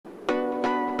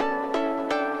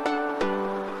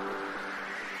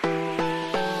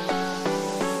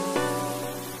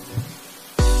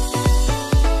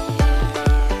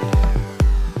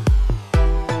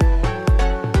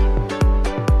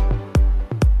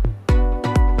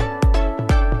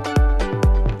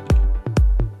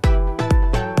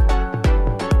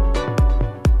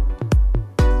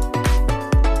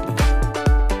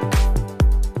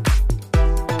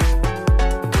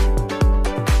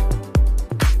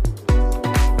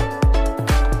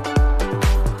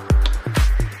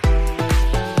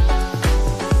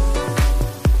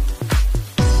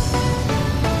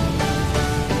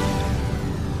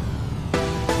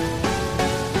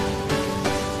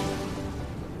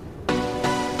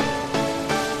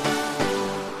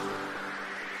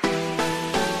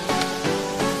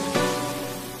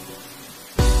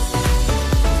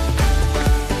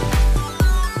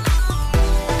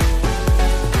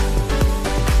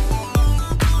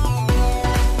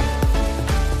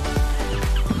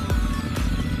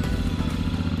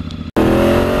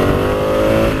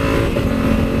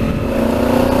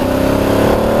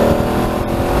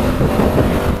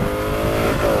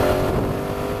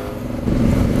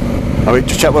Alright,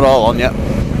 just check we're all on, yeah?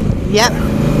 Yep.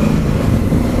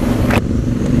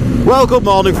 Well, good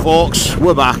morning, folks.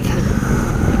 We're back.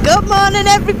 Good morning,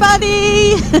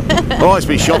 everybody. Oh, it's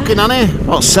been shocking, hasn't it?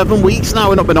 What, 7 weeks now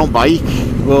we've not been on bike,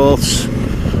 but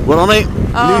we're on it.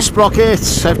 Oh. New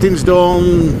sprockets, everything's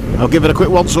done. I'll give it a quick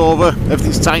once over.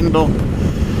 Everything's tightened up,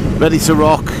 ready to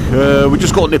rock. We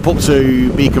just got to nip up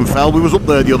to Beacon Fell. We was up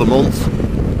there the other month,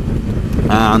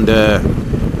 and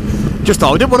just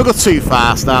thought we didn't want to go too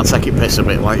far, start taking piss a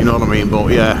bit, like, you know what I mean.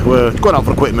 But yeah, we're going out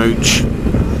for a quick mooch.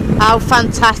 How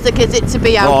fantastic is it to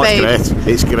be out, babe? It's great.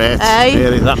 It's great. Hey?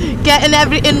 Really, that. Getting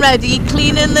everything ready,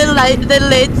 cleaning the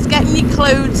lids, getting your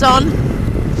clothes on.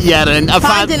 Yeah, and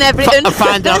finding everything. I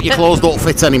find out your clothes don't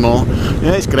fit anymore.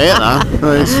 Yeah, it's great, that.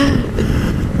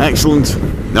 It's excellent.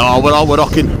 No, we're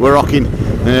rocking. We're rocking.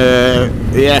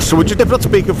 Yeah, so we're just dipping up to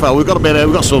Beacon Fell. We've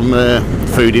got some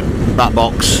food in that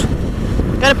box.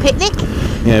 Got a picnic?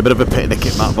 Yeah, a bit of a picnic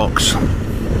in that box.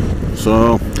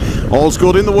 So, all's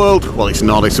good in the world. Well, it's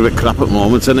not. It's a bit crap at the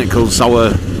moment, isn't it? Because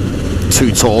our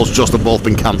 2 tours just have both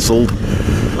been cancelled.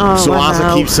 Oh, so wow. as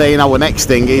I keep saying, our next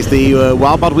thing is the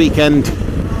Wild Bad Weekend.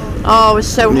 Oh, I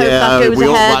so hope that goes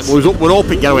ahead. We're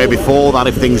hoping to get away before that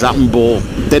if things happen, but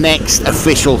the next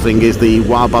official thing is the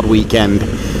Wild Bad Weekend.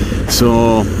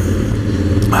 So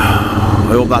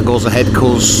I hope that goes ahead,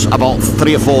 because about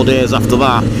 3 or 4 days after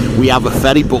that we have a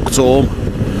ferry booked home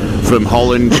from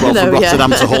Holland, well, from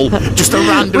Rotterdam to Hull. Just a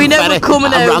random ferry,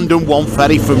 random one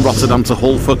ferry from Rotterdam to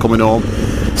Hull for coming home.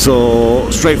 So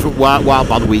straight for Wild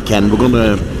Bad Weekend, we're going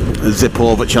to zip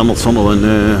over Channel Tunnel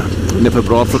and nip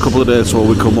abroad for a couple of days before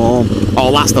we come home.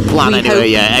 Oh, that's the plan anyway.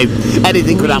 Yeah,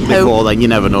 anything could happen before then, you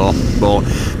never know. But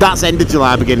that's end of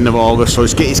July, beginning of August, so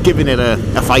it's giving it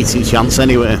a fighting chance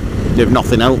anyway, if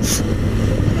nothing else.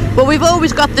 Well, we've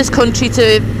always got this country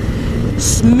to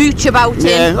smooch about in.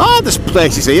 Yeah, oh, there's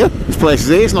places here. There's places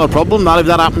here. It's not a problem. Now, if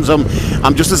that happens, I'm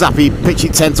just as happy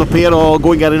pitching tent up here or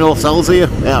go and get in hotels here.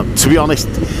 Yeah, to be honest,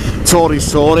 touring's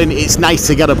touring. It's nice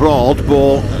to get abroad,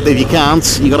 but if you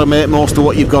can't, you got to make most of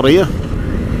what you've got here.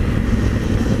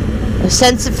 A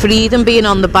sense of freedom being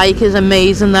on the bike is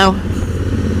amazing, though.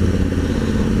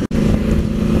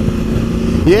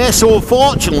 Yeah, so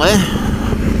unfortunately,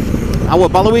 our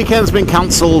Bala Weekend's been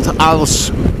cancelled,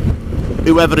 as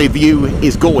whoever of you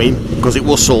is going, because it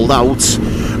was sold out,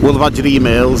 will have had your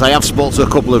emails. I have spoken to a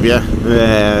couple of you,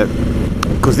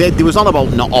 because they was on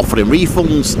about not offering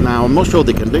refunds. Now, I'm not sure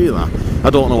they can do that.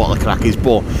 I don't know what the crack is,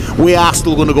 but we are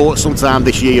still going to go at some time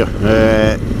this year.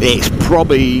 It's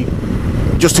probably,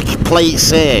 just to play it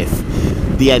safe,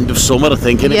 the end of summer, I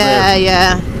think, isn't it?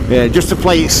 Yeah, just to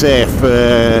play it safe.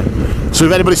 So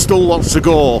if anybody still wants to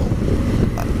go,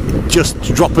 just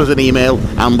drop us an email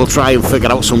and we'll try and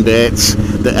figure out some dates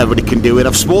that everybody can do it.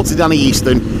 I've spoken to Danny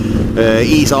Easton.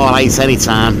 He's alright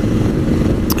anytime.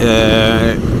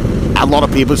 A lot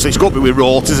of people, so it's got to be with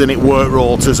rotors and work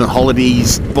rotors and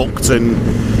holidays booked, and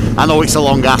I know it's a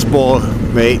long ass, but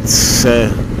it's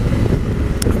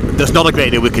there's not a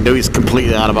great deal we can do. It's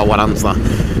completely out of our hands, that.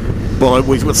 But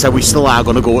we would say we still are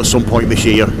going to go at some point this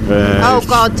year. Oh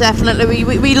God, definitely.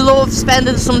 We love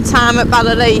spending some time at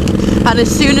Bala Lake, and as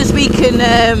soon as we can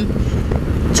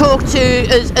talk to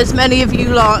as many of you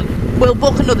lot, we'll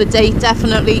book another date,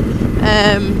 definitely.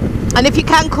 And if you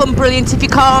can come, brilliant. If you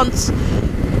can't,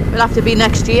 it'll have to be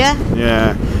next year.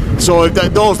 Yeah. So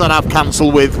those that have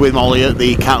cancelled with Molly at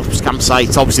the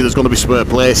campsite, obviously there's going to be spare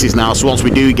places now. So once we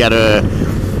do get a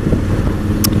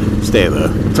stay there.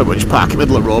 So we just park in the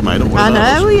middle of the road, mate. Don't worry. I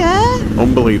know, yeah.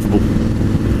 Unbelievable.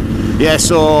 Yeah,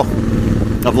 so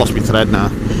I've lost my thread now.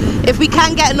 If we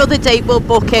can get another date, we'll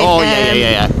book it. Oh,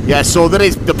 yeah. So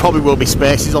there probably will be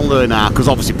spaces on there now, because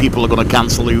obviously people are going to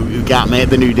cancel who can't make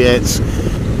the new dates.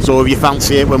 So if you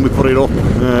fancy it when we put it up,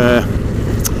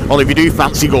 or if you do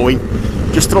fancy going,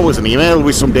 just throw us an email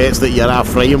with some dates that you are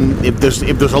free, and if there's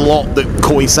a lot that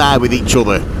coincide with each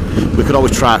other, we could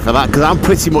always try for that, because I'm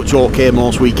pretty much okay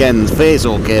most weekends. Faye's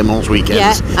okay most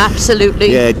weekends. Yeah,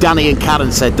 absolutely. Yeah, Danny and Karen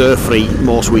said they're free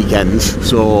most weekends,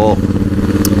 so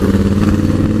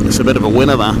it's a bit of a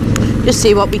winner, that. Just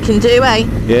see what we can do, eh?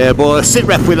 Yeah, but sit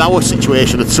rep with our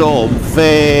situation at home.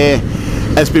 Faye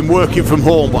has been working from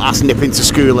home, but has to nip into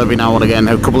school every now and again,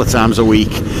 a couple of times a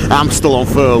week. I'm still on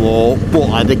furlough, but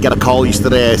I did get a call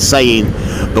yesterday saying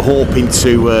they're hoping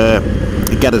to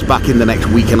get us back in the next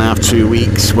week and a half, 2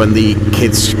 weeks, when the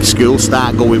kids' schools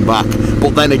start going back.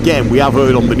 But then again, we have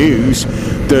heard on the news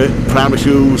that primary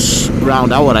schools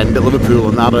round our end at Liverpool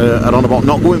and that are on about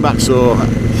not going back, so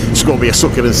it's going to be a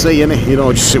sucker and see, innit? You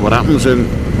know, just see what happens and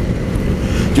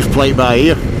just play it by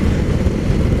ear.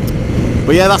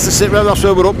 But yeah, that's the sit rep, that's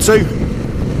where we're up to.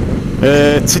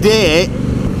 Today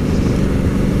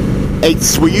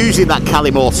we're using that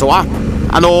Calimoto app.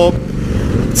 I know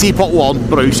Teapot One,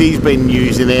 Bruce, he's been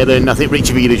using it, and I think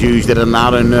Richie Vita's used it and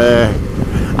that, and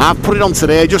I've put it on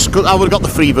today just 'cause I would have got the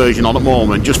free version on at the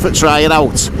moment, just for try it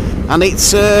out, and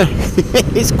it's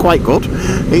it's quite good.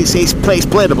 It's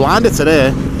playing the blinder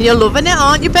today. You're loving it,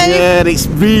 aren't you, babe? Yeah, it's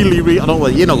really, I don't know,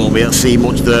 you're not going to be able to see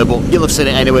much there, but you'll have seen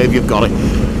it anyway if you've got it.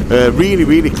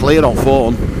 Really clear on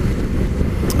phone.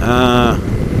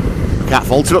 Can't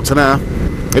fault it up to now.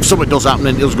 If something does happen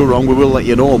and it does go wrong, we will let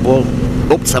you know, but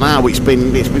up to now it's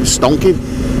been stonking,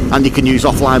 and you can use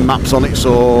offline maps on it,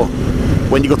 so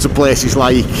when you go to places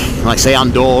like say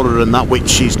Andorra and that,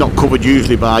 which is not covered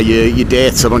usually by your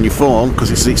data on your phone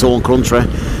because it's its own country,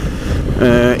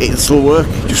 it'll still work.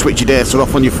 Just switch your data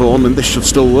off on your phone and this should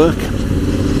still work.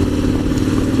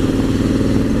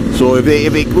 So if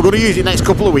we're going to use it next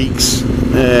couple of weeks,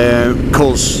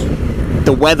 because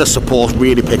the weather's supposed to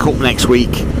really pick up next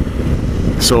week.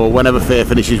 So whenever Faye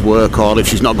finishes work, or if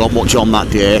she's not got much on that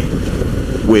day,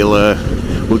 we'll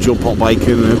jump on bike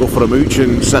and go for a mooch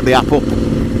and set the app up.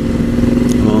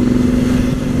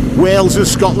 Wales and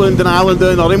Scotland and Ireland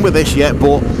are not in with this yet,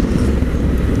 but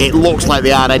it looks like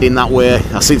they are heading that way.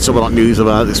 I've seen some of that news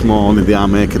about it this morning. They are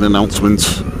making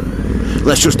announcements.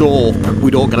 Let's just hope we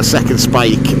don't get a second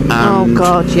spike and Oh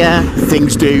God, yeah.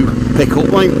 things do pick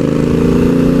up, like,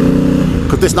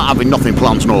 because this not having nothing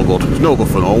planned's no good. It's no good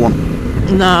for no one.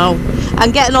 No,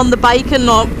 and getting on the bike and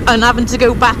having to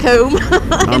go back home.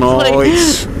 I know,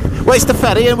 it's the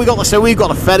ferry, and we've got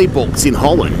a ferry booked in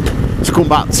Holland to come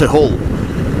back to Hull.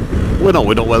 We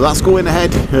don't know whether that's going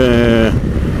ahead,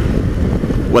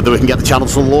 whether we can get the Channel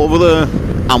Tunnel over there,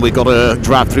 and we've got to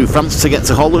drive through France to get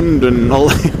to Holland and all.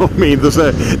 I mean, there's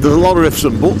a lot of ifs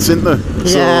and buts, isn't there?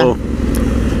 Yeah. So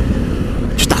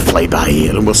just have to play by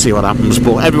ear and we'll see what happens,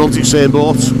 but everyone's in the same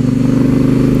boat.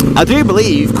 I do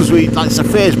believe, because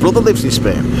Faye's brother lives in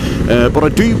Spain, but I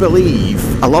do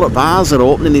believe a lot of bars are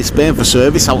opening in Spain for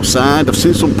service outside. I've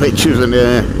seen some pictures, and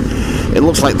it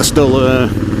looks like they're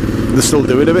still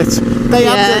doing a bit. They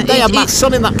had masks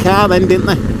on in that car then, didn't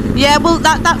they? Yeah, well,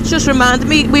 that just reminded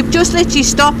me. We've just literally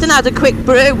stopped and had a quick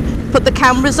brew, put the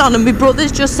cameras on, and my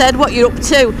brother's just said what you're up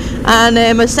to, and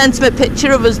I sent him a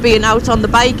picture of us being out on the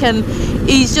bike, and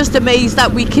he's just amazed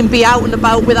that we can be out and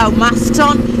about without masks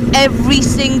on. Every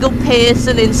single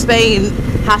person in Spain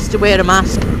has to wear a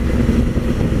mask.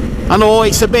 I know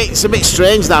it's a bit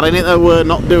strange that, isn't it, that we're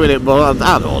not doing it, but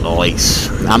I don't know.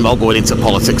 I'm not going into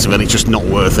politics of it. It's just not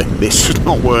worth it. It's just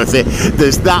not worth it.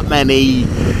 There's that many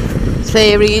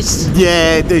theories.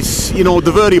 Yeah, there's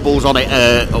the variables on it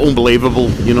are unbelievable.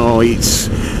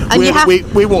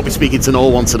 We won't be speaking to no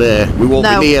one today. We won't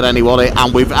be near anybody,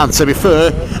 and to be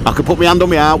fair, I can put my hand on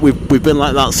my heart. We've been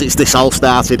like that since this all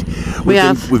started.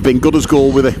 We've been good as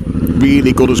gold with it,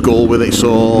 really good as gold with it.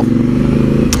 So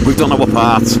we've done our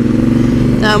part.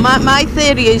 No, my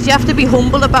theory is you have to be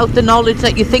humble about the knowledge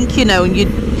that you think you know, and you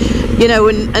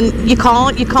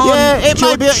can't. Yeah,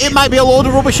 it might be a load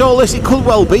of rubbish, all this. It could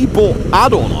well be, but I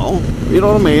don't know. You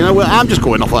know what I mean? I'm just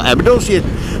going off what everybody does.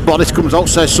 Boris comes out,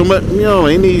 says something. You know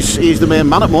what I mean? He's the main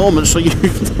man at the moment, so you've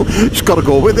just got to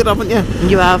go with it, haven't you?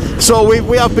 You have. So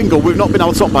we have been good. We've not been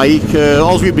out on bike.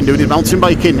 All we've been doing is mountain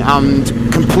biking and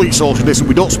complete social distance.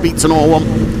 We don't speak to no one.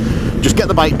 Just get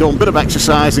the bike done, bit of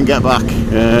exercise, and get back.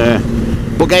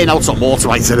 But getting out on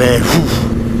motorbike today,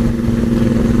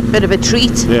 bit of a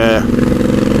treat. Yeah.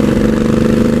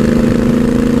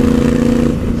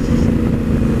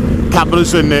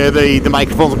 Cameras and the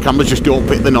microphones and cameras just don't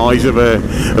pick the noise of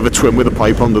a twin with a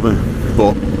pipe under there.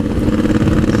 But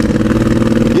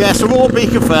yeah, so we'll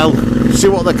beak and fell, see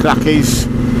what the crack is,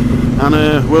 and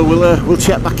we'll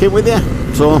check back in with you.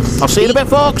 So I'll see you in a bit,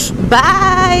 folks.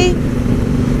 Bye.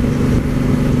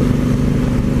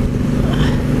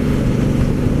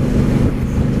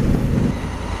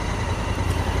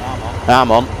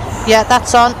 I'm on. Yeah,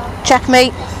 that's on. Check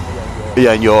me.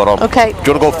 Yeah, and you're on. Okay. Do you want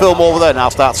to go film over there and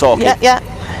I'll start talking? Yeah.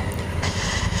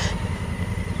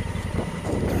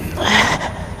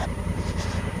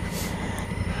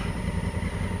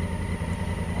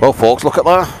 Well, folks, look at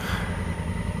that.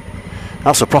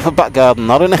 That's a proper back garden,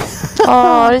 that, isn't it?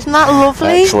 Oh, isn't that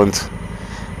lovely? Excellent.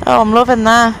 Oh, I'm loving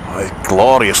that. Oh, it's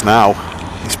glorious now.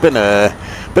 It's been a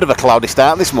bit of a cloudy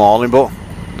start this morning, but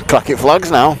cracking flags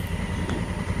now.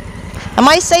 Am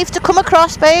I safe to come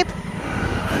across, babe?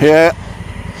 Yeah.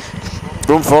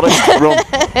 Run for it. Run.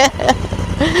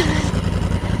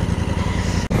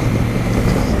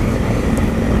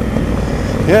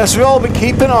 Yeah, so we've all been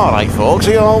keeping alright, folks.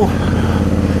 You're all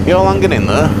hanging in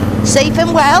there. Safe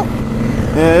and well.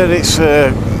 Yeah, it's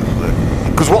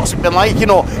because what's it been like?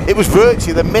 It was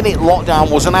virtually the minute lockdown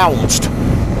was announced,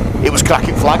 it was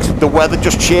cracking flags. The weather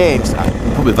just changed.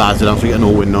 Put my visor down so you get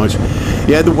no wind noise.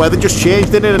 Yeah, the weather just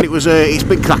changed, didn't it? And it was it's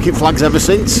been cracking flags ever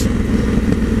since.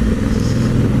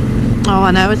 Oh,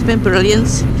 I know, it's been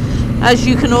brilliant. As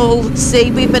you can all see,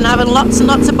 we've been having lots and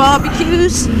lots of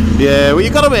barbecues. Yeah, well,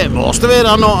 you got to make most of it.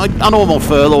 I know I'm on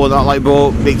furlough and that, like,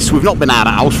 but we've not been out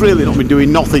of the house really, not been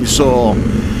doing nothing. So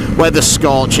weather's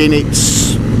scorching.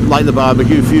 It's like the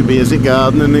barbecue, a few beers at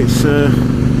garden, and it's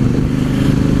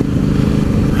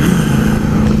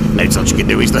next what you can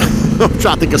do is I'm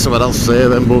trying to think of something else to say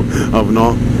then, but I've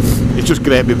not. It's just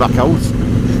great to be back out.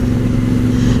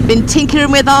 Been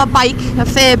tinkering with our bike a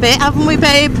fair bit, haven't we,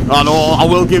 babe? I know, I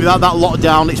will give you that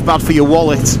lockdown, it's bad for your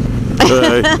wallet.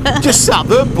 Just sat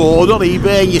there bored on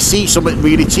eBay and you see something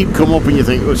really cheap come up and you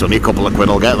think, oh, it's only a couple of quid,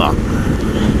 I'll get that.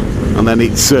 And then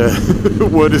it's,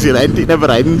 where does it end? It never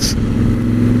ends.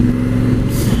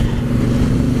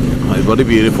 It's bloody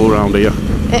beautiful around here.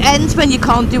 It ends when you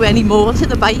can't do any more to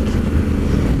the bike.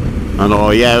 I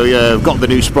know, yeah, we've got the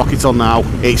new sprocket on now.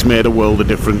 It's made a world of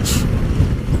difference.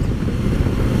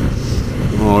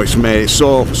 Oh, it's made it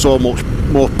so much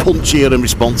more punchier and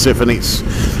responsive, and it's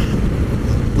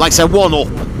like I said, 1 up,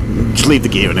 just leave the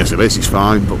gear in this, it's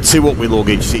fine, but 2 up with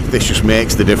luggage, this just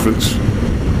makes the difference.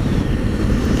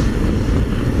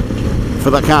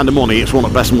 For that kind of money, it's one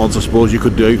of the best mods I suppose you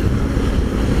could do.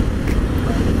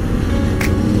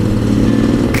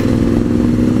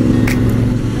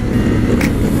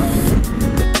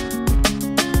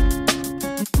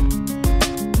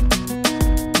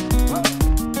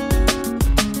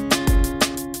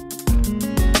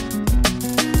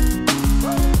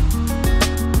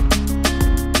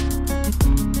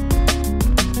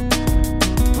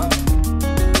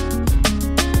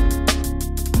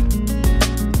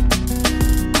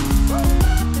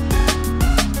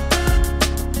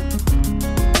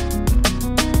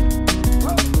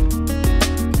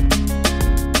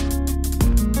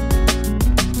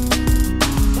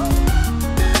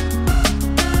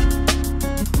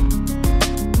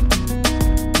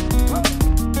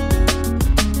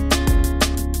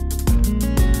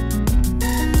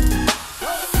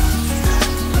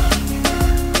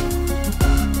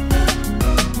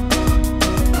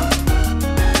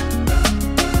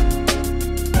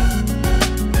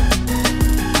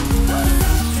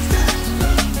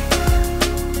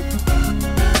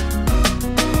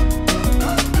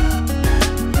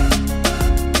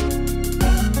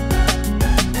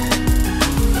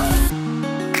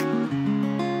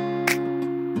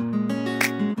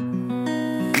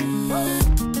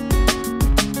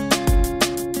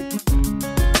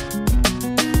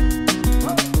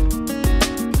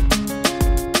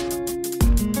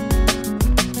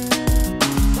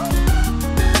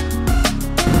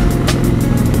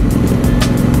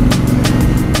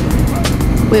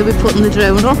 Where we're putting the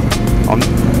drone up.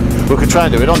 We could try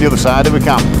and do it on the other side if we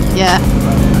can. Yeah.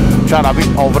 Try and have it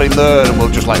over in there and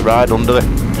we'll just like ride under it.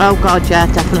 Oh god, yeah,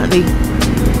 definitely.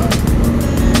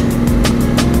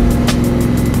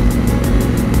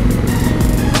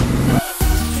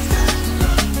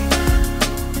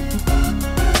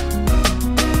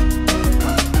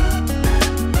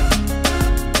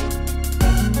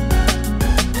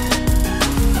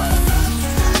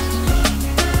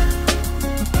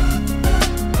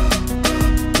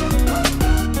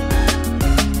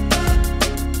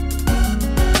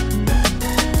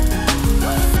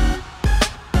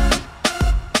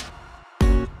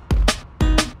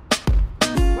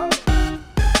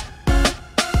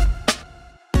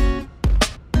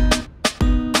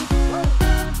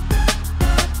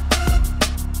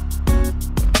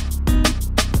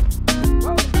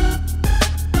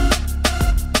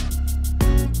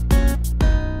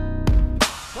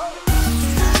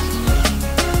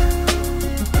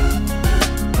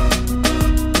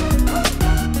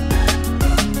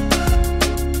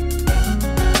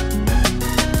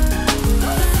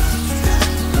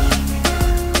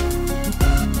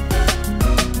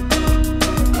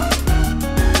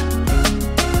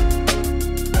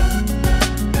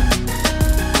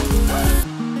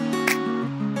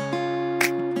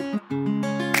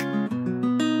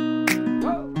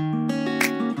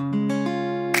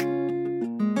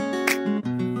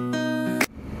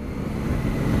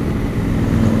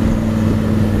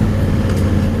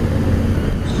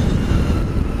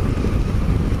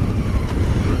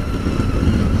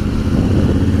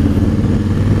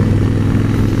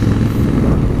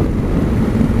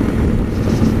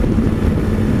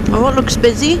 Oh, it looks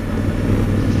busy.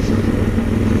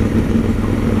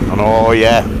 Oh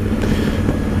yeah.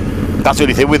 That's the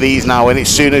only thing with these now, and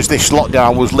as soon as this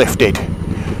lockdown was lifted,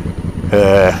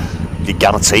 you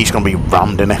guarantee it's going to be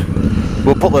rammed in it.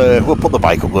 We'll put the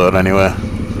bike up there anyway.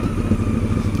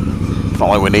 not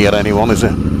like we're near anyone, is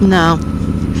it? No.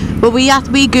 Well, we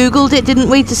googled it, didn't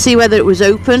we, to see whether it was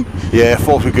open? Yeah, I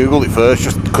thought we googled it first,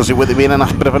 just because with it being a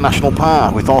bit of a national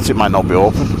park, we thought it might not be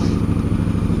open.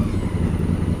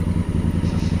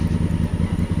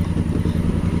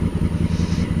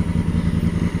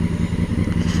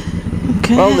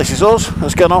 Okay. Well, this is us.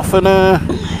 Let's get off and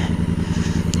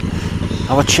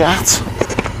have a chat.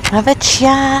 Have a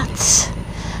chat.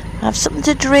 Have something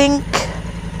to drink.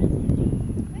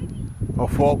 Well,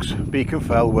 folks, Beacon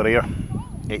Fell, we're here.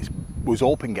 It was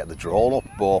hoping to get the drone up,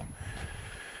 but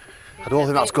I don't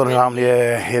think that's going to happen.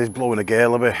 Yeah, it's blowing a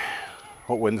gale a bit.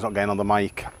 Hope wind's not getting on the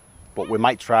mic, but we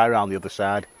might try around the other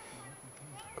side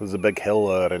because there's a big hill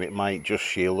there and it might just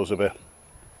shield us a bit.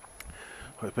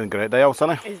 But it's been a great day out,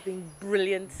 hasn't it? It's been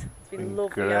brilliant. It's been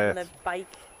lovely great. having a bike.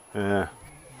 Yeah.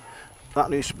 That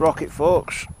new sprocket,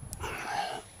 folks.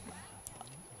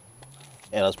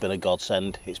 It has been a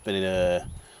godsend. It's been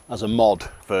as a mod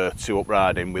for 2-up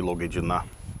riding with luggage and that.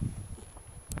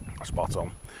 Spot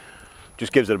on.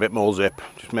 Just gives it a bit more zip.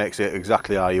 Just makes it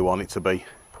exactly how you want it to be.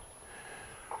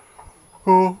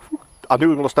 Oh, I knew we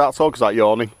were going to start talking, that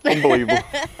yawning. Unbelievable.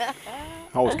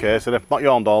 Always case of it. Not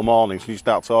yawned all morning, so you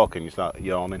start talking, you start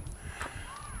yawning.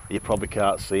 You probably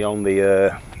can't see on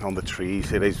the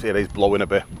trees. It is blowing a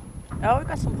bit. Oh, we've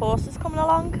got some horses coming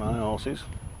along. My horses.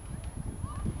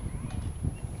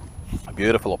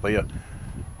 Beautiful up here.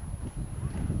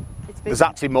 There's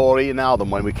actually more here now than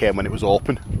when we came when it was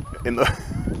open.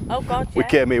 Oh God, yeah. We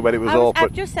came here when it was open.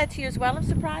 I've just said to you as well, I'm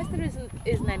surprised there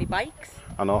isn't any bikes.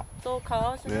 I know. It's all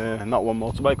cars. Yeah, not one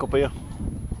motorbike up here.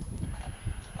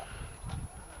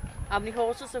 How many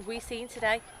horses have we seen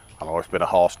today? I know, it's been a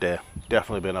horse day.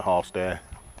 Definitely been a horse day.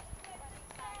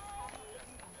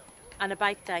 And a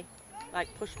bike day,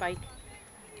 like push bike.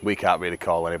 We can't really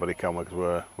call anybody, can we?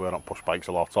 Because we're on push bikes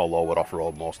a lot, although we're off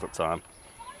road most of the time.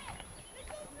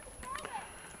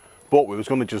 But we was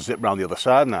going to just zip round the other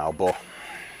side now, but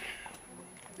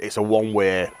it's a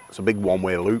one-way, it's a big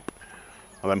one-way loop.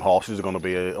 And them horses are going to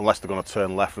be, unless they're going to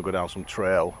turn left and go down some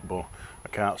trail, but I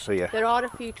can't see it. There are a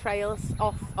few trails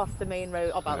off the main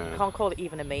road. Oh, well, Yeah. you can't call it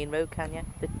even a main road, can you?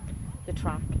 The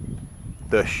track.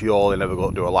 They're surely never going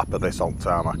to do a lap of this on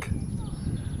tarmac,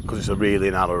 because it's a really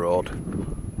narrow road.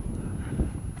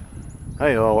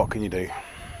 Hey, oh, what can you do?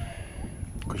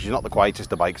 Because she's not the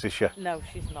quietest of bikes, is she? No,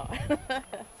 she's not.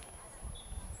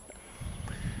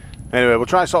 Anyway, we'll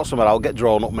try and sort something out, get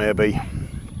drawn up maybe.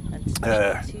 And speak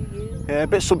to you. Yeah, a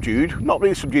bit subdued. Not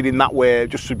really subdued in that way,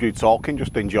 just subdued talking,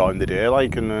 just enjoying the day,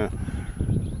 like.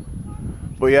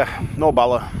 But yeah, no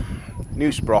balla.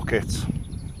 New sprocket.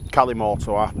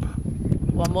 Calimoto app.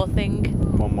 One more thing.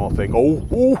 One more thing. Oh,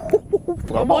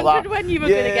 forgot I about wondered that. when you were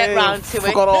going to get round to it.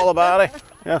 Forgot all about it.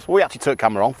 Yes, we actually took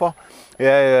camera on for.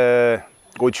 Yeah,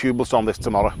 going tubeless on this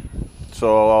tomorrow.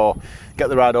 So get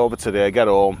the ride over today, get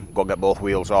home, go get both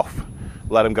wheels off,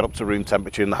 let them get up to room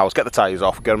temperature in the house, get the tyres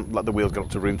off, let the wheels get up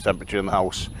to room temperature in the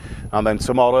house. And then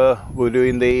tomorrow we're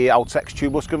doing the Altex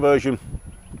tubeless conversion.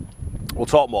 We'll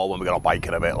talk more when we get on bike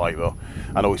in a bit, like, though.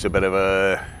 I know it's a bit of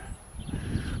a...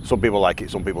 Some people like it,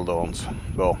 some people don't.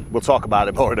 Well, we'll talk about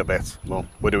it more in a bit. Well,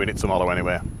 we're doing it tomorrow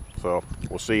anyway. So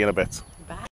we'll see you in a bit.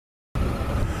 Bye.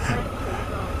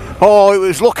 Oh, it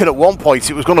was looking at one point,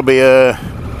 it was going to be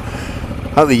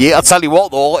of the year. I'll tell you what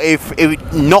though, if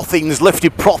nothing's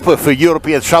lifted proper for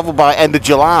European travel by end of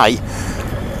July,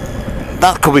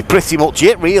 that could be pretty much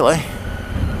it, really.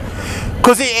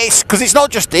 Because it's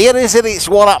not just here, is it? It's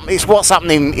what's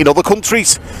happening in other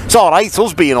countries. It's all right,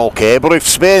 us being okay, but if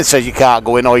Spain says you can't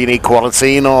go in or you need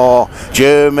quarantine, or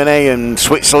Germany and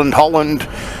Switzerland, Holland,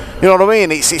 you know what I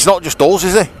mean? It's not just us,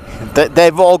 is it?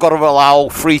 They've all got to allow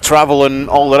free travel and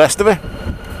all the rest of it.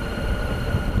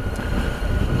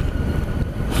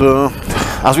 So,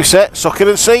 as we said, suck it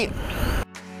and see.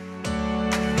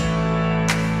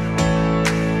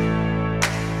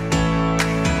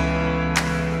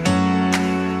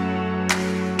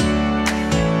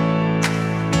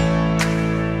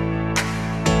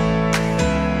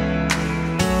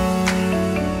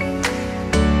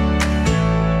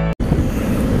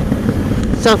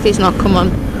 Selfie's not come on.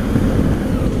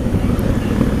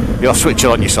 You'll switch it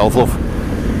on yourself, love.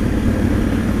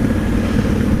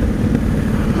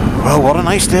 Well, what a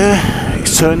nice day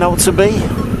it's turned out to be.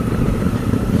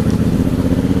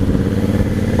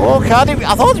 Oh,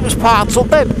 I thought it was parked up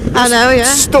then. I know, yeah.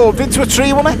 Stoved into a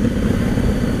tree, wasn't it?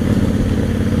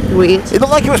 Weird. It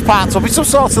looked like it was parked up in some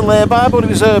sort of lay-by, but it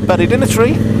was buried in a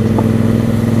tree.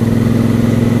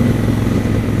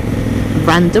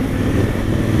 Random.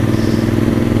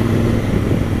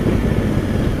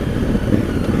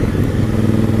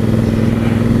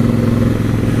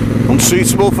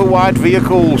 Suitable for wide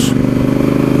vehicles.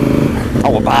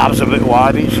 Oh, the barb's a bit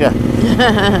wide, isn't she?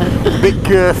 Bit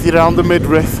girthy around the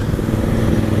midriff.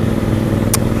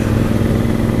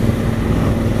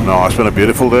 No, it's been a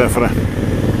beautiful day for her.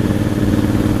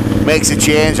 Makes a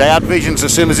change. I had visions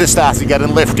as soon as it started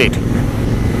getting lifted.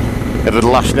 It would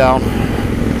lash down.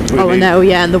 Oh, I know,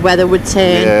 yeah, and the weather would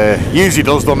turn. Yeah, usually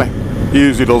does, doesn't it?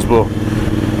 Usually does, but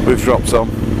we've dropped some.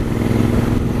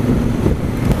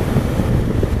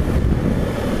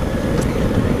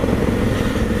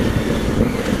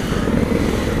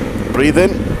 Breathe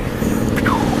in.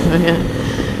 Oh, yeah.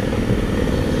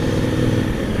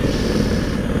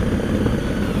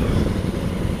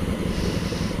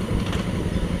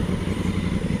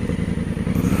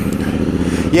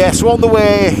 Yeah, so on the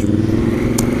way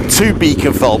to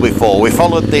Beaconfell before, we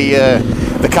followed the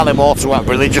calimoto app,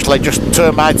 really just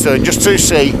turn by turn, just to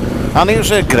see, and it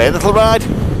was a great little ride.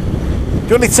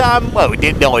 The only time, well, it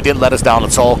didn't let us down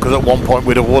at all, because at one point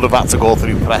would have had to go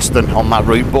through Preston on that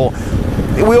route, but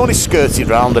we only skirted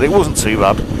round it, it wasn't too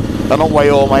bad. And on the way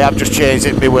home I have just changed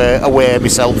it away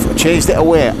myself. I changed it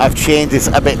away, I've changed it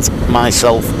a bit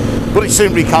myself, but it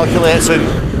soon recalculates and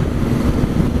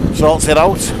sorts it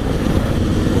out.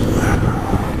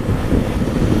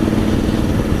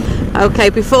 Okay,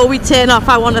 before we turn off,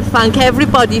 I want to thank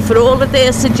everybody for all of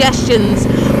their suggestions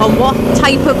on what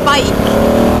type of bike,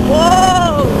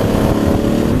 whoa,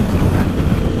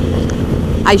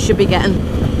 I should be getting.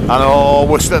 I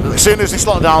know, as soon as this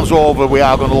lockdown's over, we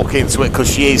are going to look into it, because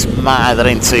she is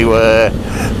mithering to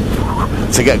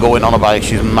get going on a bike.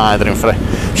 She's mithering for it.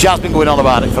 She has been going on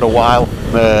about it for a while,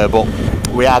 but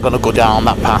we are going to go down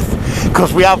that path,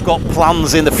 because we have got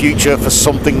plans in the future for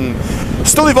something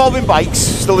still involving bikes,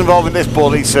 still involving this,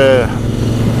 but it's oh,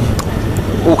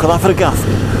 can I have a gaff?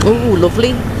 Oh,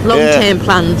 lovely. Long-term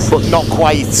plans. But not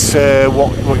quite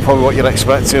what you're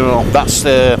expecting. Well, that's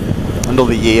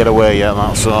another year away, yeah,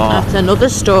 that's another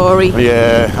story.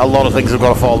 Yeah, a lot of things have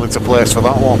got to fall into place for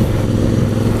that one.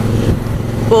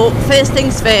 But first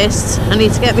things first, I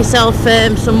need to get myself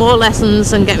some more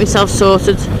lessons and get myself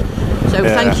sorted. So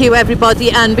thank you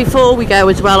everybody, and before we go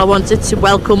as well, I wanted to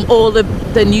welcome all the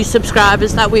new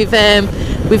subscribers that we've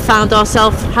found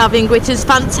ourselves having, which is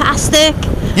fantastic.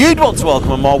 You'd want to welcome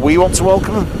them, or we want to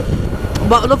welcome them?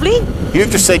 What, lovely? You've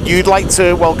just said you'd like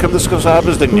to welcome the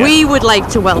subscribers, didn't you? We would like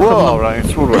to welcome them. All right,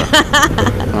 would we?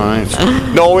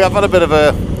 Right. No, we have had a bit of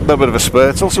a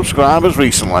spurt on subscribers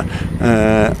recently.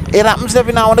 It happens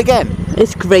every now and again.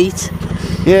 It's great.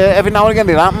 Yeah, every now and again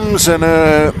it happens, and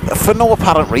for no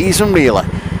apparent reason really.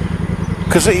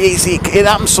 Because it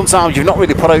happens sometimes. You've not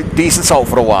really put out decent out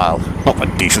for a while. Not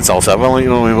put decent out ever, you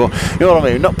know what I mean? But, you know what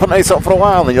I mean? Not putting it out for a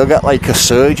while, and you'll get like a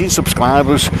surge in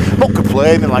subscribers. Not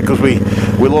complaining, like, because we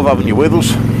love having you with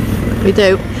us. We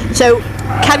do. So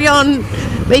carry on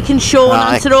making sure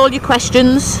and answer all your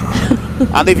questions.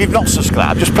 And if you've not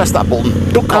subscribed, just press that button.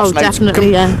 Don't cost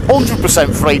definitely, yeah.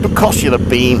 100% free. Don't cost you the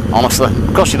bean, honestly.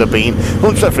 Don't cost you the bean.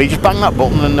 100% free. Just bang that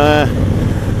button, and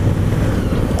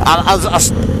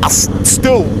I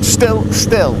still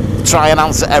try and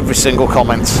answer every single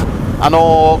comment. I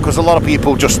know, because a lot of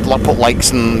people just put likes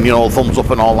and, you know, thumbs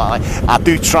up and all that. I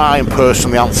do try and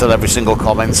personally answer every single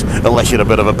comment, unless you're a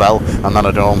bit of a bell, and then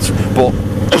I don't. But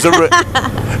as a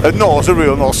no,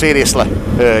 seriously,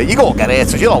 you go get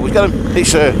haters. You'll always get them.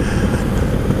 It's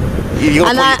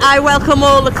I welcome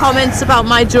all the comments about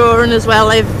my drawing as well.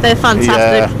 They're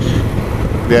fantastic.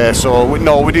 Yeah. So we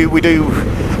do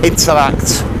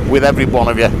interact with every one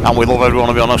of you, and we love every one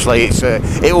of you. Honestly,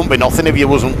 it wouldn't be nothing if you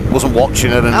wasn't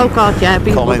watching it and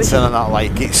commenting and that.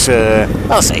 Like it's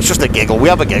just a giggle. We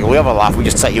have a giggle, we have a laugh. We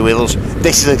just take you with us.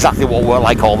 This is exactly what we're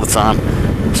like all the time.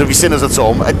 So if you've seen us at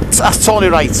home, ask Tony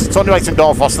Wright and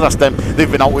Dawn Foster. Ask them. They've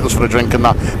been out with us for a drink and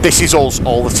that. This is us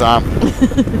all the time.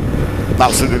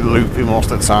 Absolutely loopy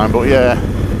most of the time, but yeah,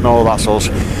 no, that's us.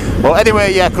 Well,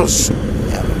 anyway, yeah, because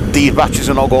these batteries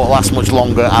are not going to last much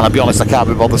longer, and I'll be honest, I can't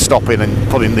be bothered stopping and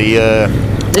putting the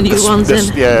new ones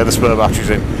in. Yeah, the spare batteries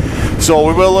in.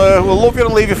 So we'll love you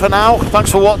and leave you for now.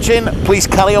 Thanks for watching. Please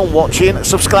carry on watching.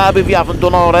 Subscribe if you haven't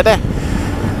done already.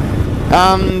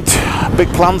 And big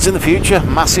plans in the future,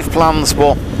 massive plans,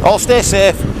 but all stay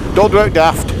safe. Don't work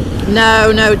daft.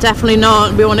 No, definitely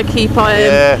not. We want to keep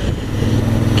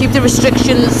keep the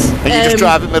restrictions. And you just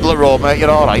drive in the middle of the road, mate.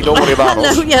 You're all right. Don't worry about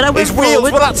us. His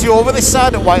wheels were actually over this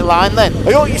side at White Line then.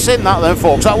 I hope you've seen that then,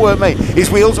 folks. That weren't me. His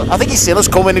wheels, I think he's seen us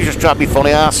coming. He just tried to be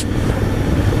funny ass.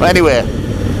 But anyway,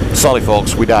 sorry,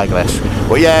 folks. We digress.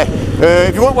 But yeah,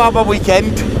 if you want to have a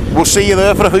weekend, we'll see you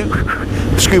there for a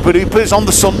Scooper Hoopers on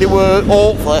the Sunday. We're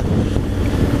hopefully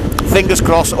fingers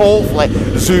crossed, hopefully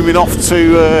zooming off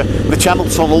to the Channel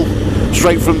Tunnel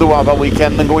straight from the Wabba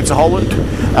weekend and going to Holland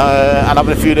and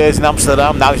having a few days in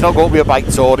Amsterdam. Now it's not going to be a bike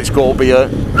tour, it's going to be a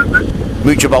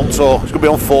mooch about tour, it's going to be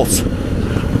on foot.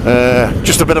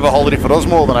 Just a bit of a holiday for us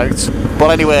more than out.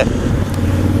 But anyway,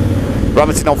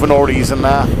 rabbiting on for no reason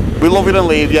now. We love you and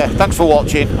leave you. Thanks for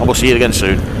watching and we'll see you again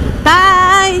soon.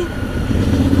 Bye!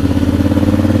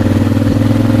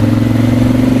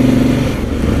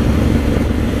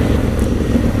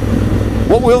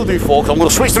 What we'll do, folks, I'm going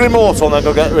to switch the remote on and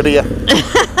go get rid of you.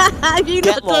 Have you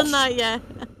Get not done lost. that yet?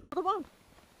 Other one.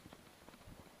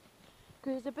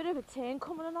 Because there's a bit of a turn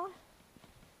coming on.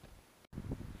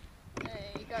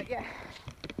 There you go, yeah.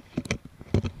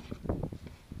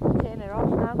 Turn it off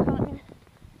now, can't we?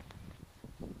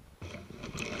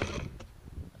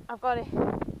 I've got it.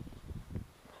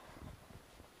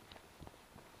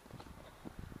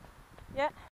 Yeah.